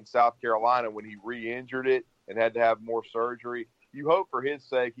year against South Carolina when he re-injured it and had to have more surgery. You hope for his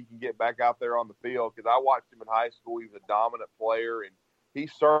sake he can get back out there on the field, because I watched him in high school. He was a dominant player, and he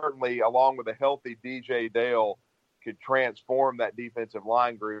certainly, along with a healthy DJ Dale, could transform that defensive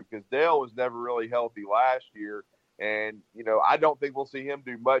line group, because Dale was never really healthy last year. And, I don't think we'll see him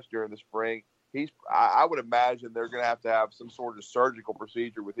do much during the spring. I would imagine they're going to have some sort of surgical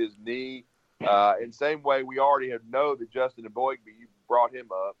procedure with his knee. And same way we already know that Justin Eboigbe, you brought him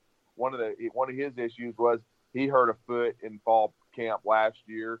up. One of his issues was he hurt a foot in fall camp last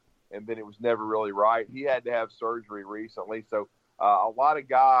year, and then it was never really right. He had to have surgery recently. So a lot of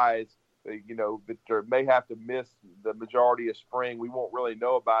guys, that may have to miss the majority of spring. We won't really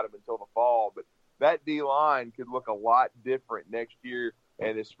know about them until the fall. But that D-line could look a lot different next year,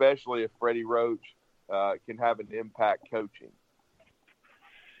 and especially if Freddie Roach can have an impact coaching.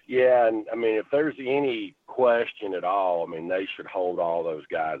 Yeah, and, if there's any question at all, they should hold all those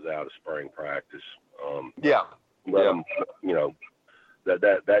guys out of spring practice. Let them,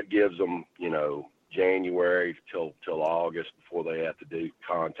 that gives them, January till August before they have to do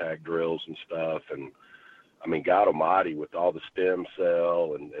contact drills and stuff. And, God almighty, with all the stem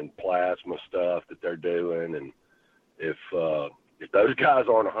cell and plasma stuff that they're doing, and if those guys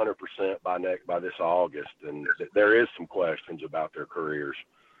aren't 100% by this August, then there is some questions about their careers,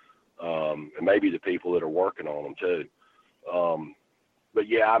 and maybe the people that are working on them too. But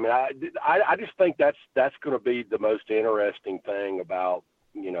yeah, I just think that's going to be the most interesting thing about,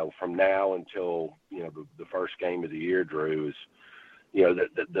 from now until, the first game of the year, Drew, is,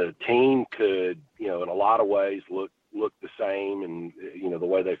 the team could, in a lot of ways look the same, and, the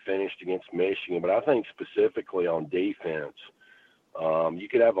way they finished against Michigan. But I think specifically on defense, you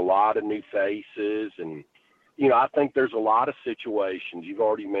could have a lot of new faces, and, I think there's a lot of situations you've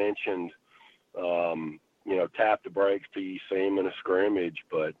already mentioned, tap the brakes till you see him in a scrimmage.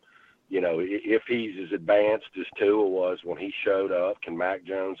 But, if he's as advanced as Tua was when he showed up, can Mac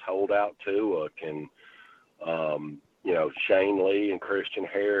Jones hold out Tua? Can, Shane Lee and Christian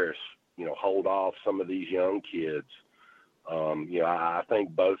Harris, hold off some of these young kids? I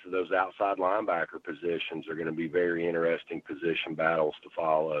think both of those outside linebacker positions are going to be very interesting position battles to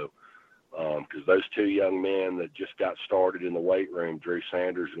follow. Because those two young men that just got started in the weight room, Drew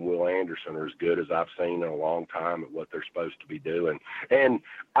Sanders and Will Anderson, are as good as I've seen in a long time at what they're supposed to be doing. And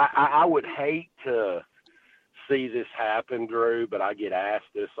I would hate to see this happen, Drew, but I get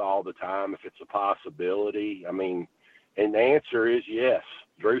asked this all the time if it's a possibility. And the answer is yes.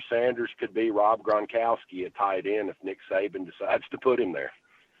 Drew Sanders could be Rob Gronkowski at tight end if Nick Saban decides to put him there.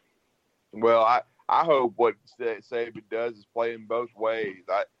 Well, I hope what Saban does is play in both ways.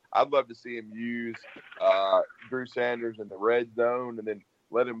 I'd love to see him use Drew Sanders in the red zone and then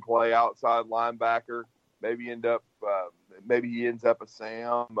let him play outside linebacker. Maybe he ends up a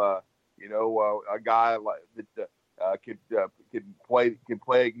Sam, a guy like that can play.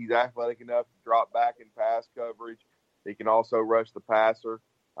 He's athletic enough to drop back in pass coverage. He can also rush the passer.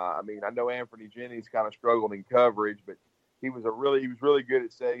 I know Anthony Jennings kind of struggled in coverage, but he was really good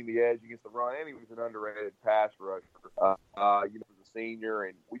at setting the edge against the run, and he was an underrated pass rusher. As a senior,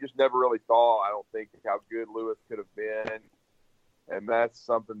 and we just never really saw, I don't think, how good Lewis could have been, and that's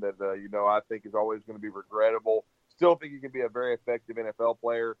something that I think is always going to be regrettable. Still think he can be a very effective NFL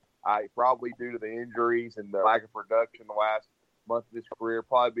player. Probably due to the injuries and the lack of production the last month of his career,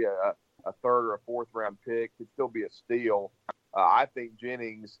 probably be a third or a fourth round pick. Could still be a steal. I think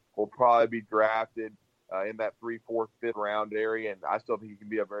Jennings will probably be drafted in that 3, 4, 5th round area, and I still think he can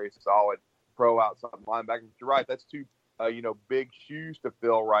be a very solid pro outside linebacker. But you're right, that's two big shoes to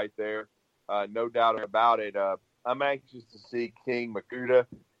fill right there, no doubt about it. I'm anxious to see King Makuta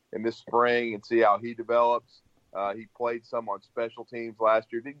in this spring and see how he develops. He played some on special teams last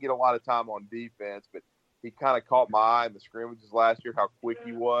year. Didn't get a lot of time on defense, but he kind of caught my eye in the scrimmages last year, how quick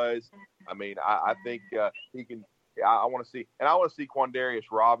he was. I think he can – I want to see – and I want to see Quandarius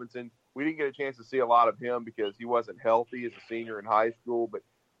Robinson. We didn't get a chance to see a lot of him because he wasn't healthy as a senior in high school, but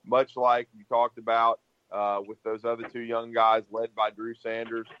much like you talked about with those other two young guys led by Drew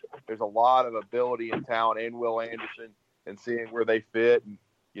Sanders, there's a lot of ability and talent in Will Anderson, and seeing where they fit. And,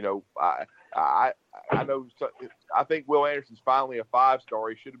 I know – I think Will Anderson's finally a 5-star.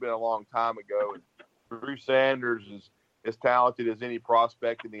 He should have been a long time ago. And Drew Sanders is as talented as any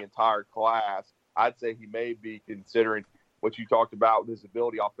prospect in the entire class. I'd say he may be, considering what you talked about with his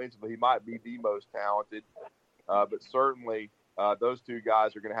ability offensively, he might be the most talented. But certainly those two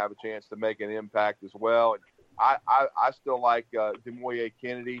guys are going to have a chance to make an impact as well. And I still like Demoye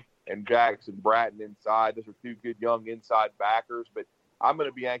Kennedy. and Jackson Bratton inside. Those are two good young inside backers. But I'm going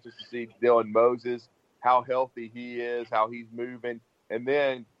to be anxious to see Dylan Moses, how healthy he is, how he's moving. And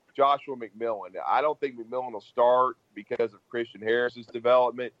then Joshua McMillan. I don't think McMillan will start because of Christian Harris's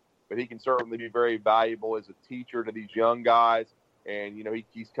development, but he can certainly be very valuable as a teacher to these young guys. And,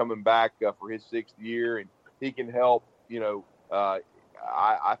 he's coming back for his 6th year, and he can help,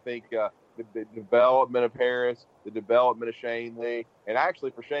 I think the development of Harris, the development of Shane Lee, and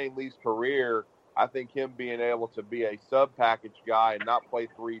actually for Shane Lee's career, I think him being able to be a sub-package guy and not play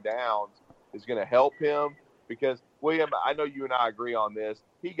 3 downs is going to help him because, William, I know you and I agree on this.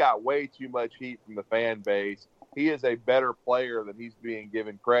 He got way too much heat from the fan base. He is a better player than he's being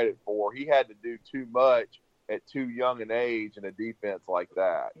given credit for. He had to do too much at too young an age in a defense like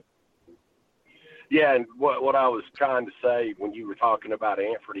that. Yeah, and what I was trying to say when you were talking about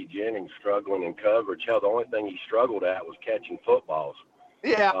Anthony Jennings struggling in coverage, the only thing he struggled at was catching footballs.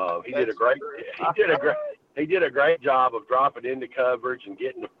 Yeah, he did a great job of dropping into coverage and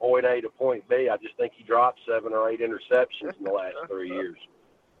getting to point A to point B. I just think he dropped 7 or 8 interceptions in the last 3 years.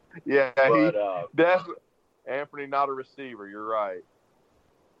 Yeah, that's Anthony, not a receiver. You're right.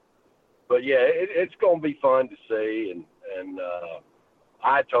 But yeah, it's going to be fun to see, and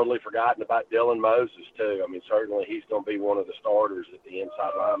I had totally forgotten about Dylan Moses too. I mean, certainly he's going to be one of the starters at the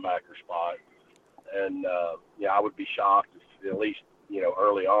inside linebacker spot, and I would be shocked if at least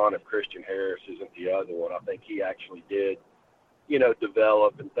early on if Christian Harris isn't the other one. I think he actually did,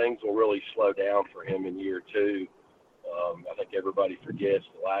 develop, and things will really slow down for him in year 2. I think everybody forgets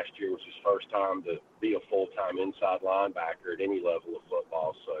that last year was his first time to be a full-time inside linebacker at any level of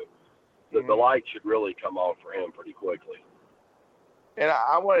football, so the light should really come on for him pretty quickly. And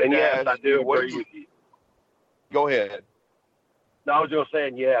I wanted to ask I do agree with you. Go ahead. No, I was just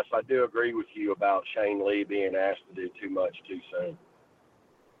saying, yes, I do agree with you about Shane Lee being asked to do too much too soon.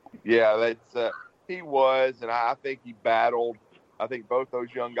 Yeah, he was, and I think he battled. I think both those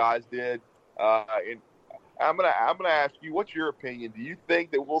young guys did. And I'm gonna ask you, what's your opinion? Do you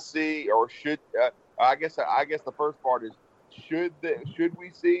think that we'll see, or should? I guess the first part is, should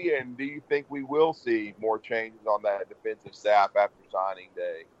we see, and do you think we will see more changes on that defensive staff after signing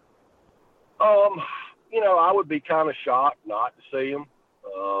day? I would be kind of shocked not to see him.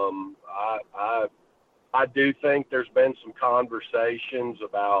 I do think there's been some conversations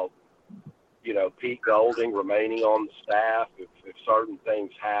about, Pete Golding remaining on the staff if certain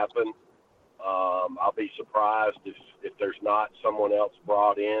things happen. I'll be surprised if there's not someone else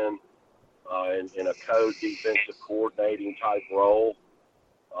brought in a co-defensive coordinating type role,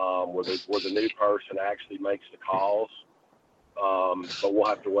 where the new person actually makes the calls. But we'll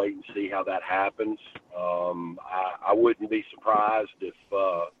have to wait and see how that happens. I wouldn't be surprised if,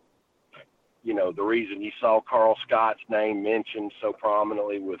 the reason you saw Carl Scott's name mentioned so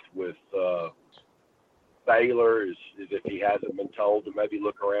prominently with Baylor is if he hasn't been told to maybe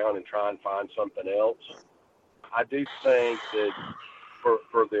look around and try and find something else. I do think that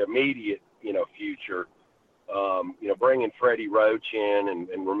for the immediate, future, bringing Freddie Roach in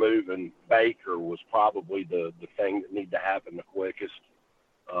and removing Baker was probably the thing that needed to happen the quickest,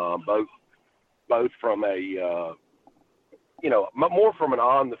 both from a, more from an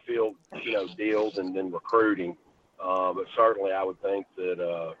on-the-field, deal than recruiting. But certainly I would think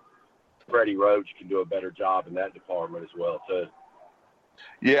that Freddie Roach can do a better job in that department as well, too.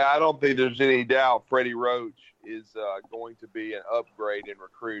 Yeah, I don't think there's any doubt Freddie Roach is going to be an upgrade in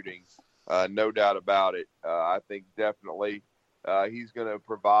recruiting. No doubt about it. I think definitely he's going to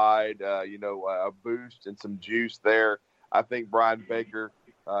provide, a boost and some juice there. I think Brian Baker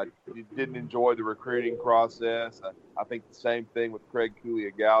didn't enjoy the recruiting process. I think the same thing with Craig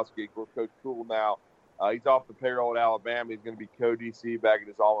Kuliagowski. Of course, Coach Cool now, he's off the payroll at Alabama. He's going to be co-DC back at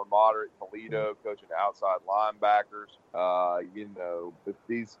his alma mater at Toledo, coaching outside linebackers.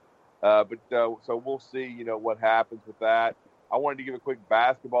 So we'll see, what happens with that. I wanted to give a quick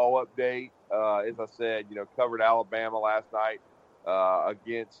basketball update. As I said, covered Alabama last night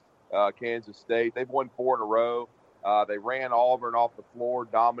against Kansas State. They've won 4 in a row. They ran Auburn off the floor,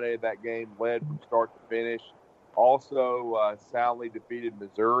 dominated that game, led from start to finish. Also soundly defeated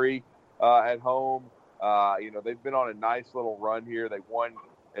Missouri at home. They've been on a nice little run here. They won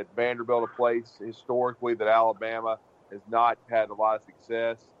at Vanderbilt, a place historically that Alabama has not had a lot of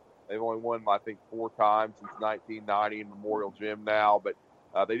success. They've only won, I think, 4 times since 1990 in Memorial Gym now. But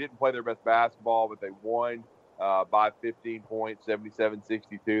they didn't play their best basketball, but they won by 15 points,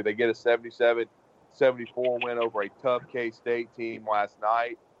 77-62. They get a 77-74 win over a tough K-State team last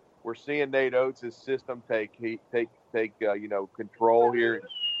night. We're seeing Nate Oates' system take control here,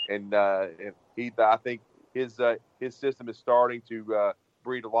 and I think his system is starting to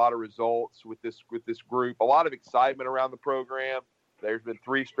breed a lot of results with this group. A lot of excitement around the program. There's been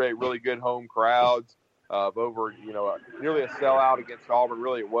 3 straight really good home crowds of over, nearly a sellout against Auburn.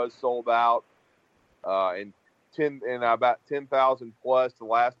 Really, it was sold out. And about 10,000 plus the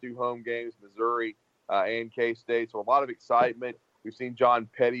last 2 home games, Missouri and K-State. So a lot of excitement. We've seen John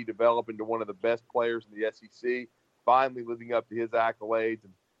Petty develop into one of the best players in the SEC, finally living up to his accolades.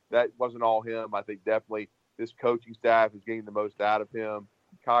 And that wasn't all him. I think definitely this coaching staff is getting the most out of him.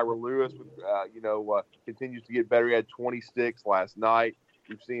 Kyra Lewis, continues to get better. He had 26 last night.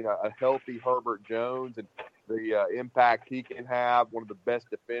 We've seen a healthy Herbert Jones and the impact he can have, one of the best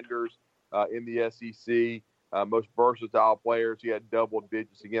defenders in the SEC, most versatile players. He had double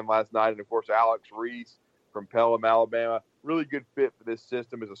digits again last night. And, of course, Alex Reese from Pelham, Alabama, really good fit for this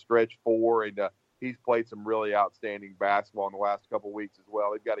system as a stretch 4, and he's played some really outstanding basketball in the last couple of weeks as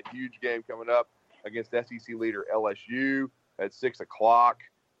well. They've got a huge game coming up against SEC leader LSU at 6 o'clock.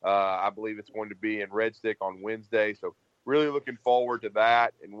 I believe it's going to be in Red Stick on Wednesday. So really looking forward to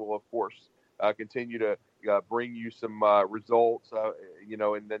that. And we'll, of course, continue to bring you some results,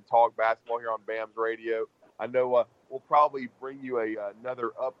 and then talk basketball here on BAMS Radio. I know we'll probably bring you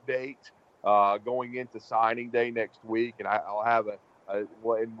another update going into signing day next week. And I'll have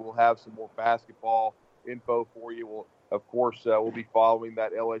we'll have some more basketball info for you. We'll, of course, we'll be following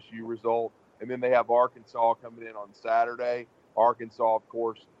that LSU result. And then they have Arkansas coming in on Saturday. Arkansas, of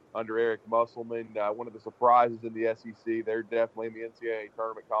course, under Eric Musselman, one of the surprises in the SEC. They're definitely in the NCAA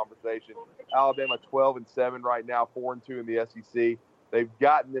tournament conversation. Alabama 12-7 right now, 4-2 in the SEC. They've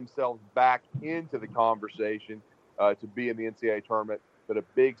gotten themselves back into the conversation to be in the NCAA tournament, but a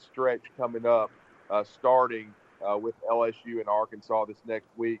big stretch coming up, starting with LSU and Arkansas this next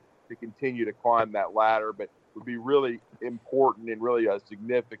week to continue to climb that ladder. But it would be really important and really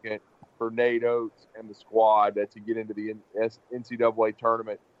significant for Nate Oates and the squad to get into the NCAA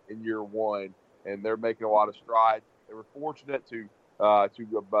tournament in year 1, and they're making a lot of strides. They were fortunate to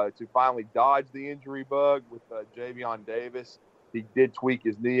finally dodge the injury bug with Javion Davis. He did tweak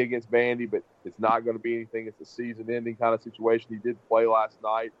his knee against Vandy, but it's not going to be anything. It's a season-ending kind of situation. He did play last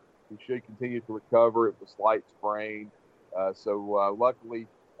night. He should continue to recover. It was a slight sprain. So luckily,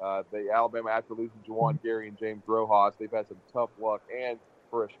 the Alabama, after losing Juwan Gary and James Rojas, they've had some tough luck, and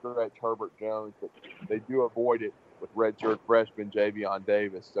for a stretch, Herbert Jones, but they do avoid it with redshirt freshman Javion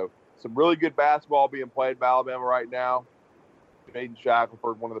Davis. So some really good basketball being played by Alabama right now. Jaden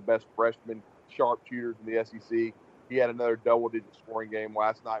Shackelford, one of the best freshman sharpshooters in the SEC. He had another double-digit scoring game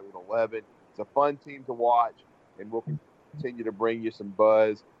last night with 11. It's a fun team to watch, and we'll continue to bring you some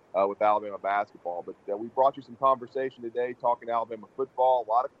buzz with Alabama basketball. But we brought you some conversation today talking Alabama football. A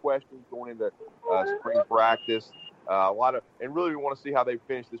lot of questions going into spring practice. And really we want to see how they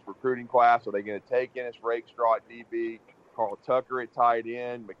finish this recruiting class. Are they going to take Ennis Rakestraw at DB, Carl Tucker at tight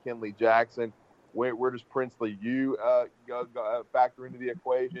end, McKinley Jackson? Where does Princely U factor into the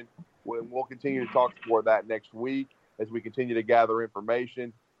equation? We'll continue to talk more of that next week as we continue to gather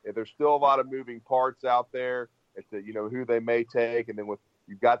information. If there's still a lot of moving parts out there as to who they may take, and then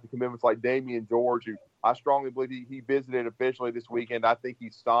you've got the commitments like Damian George, who I strongly believe he visited officially this weekend. I think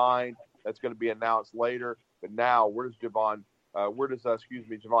he's signed. That's going to be announced later. But now, where does Javon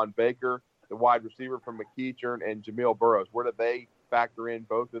Baker, the wide receiver from McEachern, and Jamil Burrows, where do they factor in?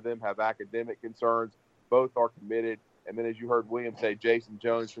 Both of them have academic concerns. Both are committed. And then, as you heard William say, Jason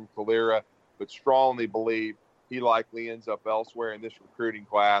Jones from Calera, but strongly believe he likely ends up elsewhere in this recruiting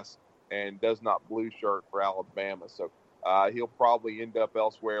class and does not blue shirt for Alabama. So he'll probably end up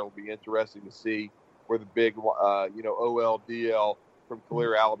elsewhere. It'll be interesting to see where the big, OLDL from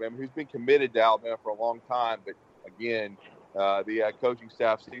Calera, Alabama, who's been committed to Alabama for a long time. But, again, the coaching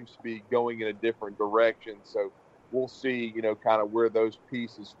staff seems to be going in a different direction. So we'll see, kind of where those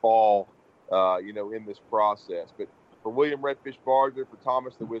pieces fall, in this process. But for William Redfish Barger, for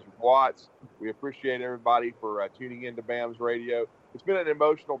Thomas the Wizard Watts, we appreciate everybody for tuning in to BAMS Radio. It's been an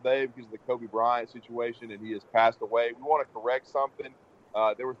emotional day because of the Kobe Bryant situation, and he has passed away. We want to correct something.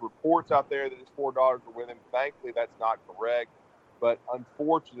 There was reports out there that his 4 daughters were with him. Thankfully, that's not correct. But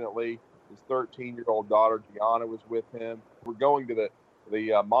unfortunately, his 13-year-old daughter, Gianna, was with him. We're going to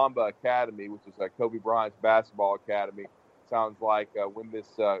the Mamba Academy, which is Kobe Bryant's basketball academy. Sounds like when this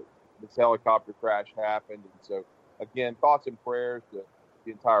helicopter crash happened. And so, again, thoughts and prayers to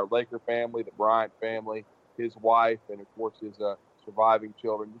the entire Laker family, the Bryant family, his wife, and, of course, his surviving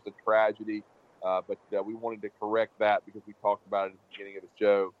children. Just a tragedy. But we wanted to correct that because we talked about it at the beginning of the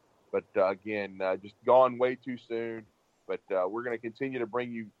show. But, again, just gone way too soon. But we're going to continue to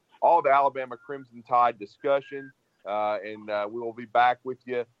bring you all the Alabama Crimson Tide discussion, and we will be back with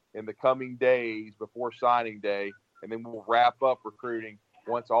you in the coming days before signing day, and then we'll wrap up recruiting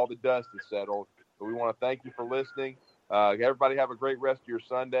once all the dust is settled. But we want to thank you for listening. Everybody have a great rest of your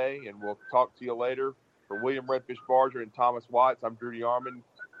Sunday, and we'll talk to you later. For William Redfish Barger and Thomas Watts, I'm Drew DeArmond.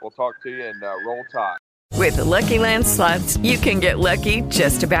 We'll talk to you, and roll tide. With the Lucky Land Slots, you can get lucky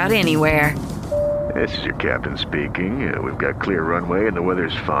just about anywhere. This is your captain speaking. We've got clear runway and the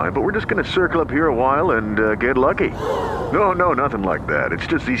weather's fine, but we're just going to circle up here a while and get lucky. No, nothing like that. It's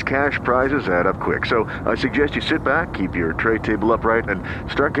just these cash prizes add up quick. So I suggest you sit back, keep your tray table upright, and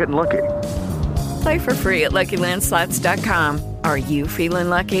start getting lucky. Play for free at LuckyLandSlots.com. Are you feeling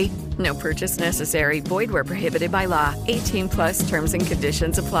lucky? No purchase necessary. Void where prohibited by law. 18+ terms and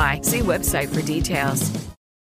conditions apply. See website for details.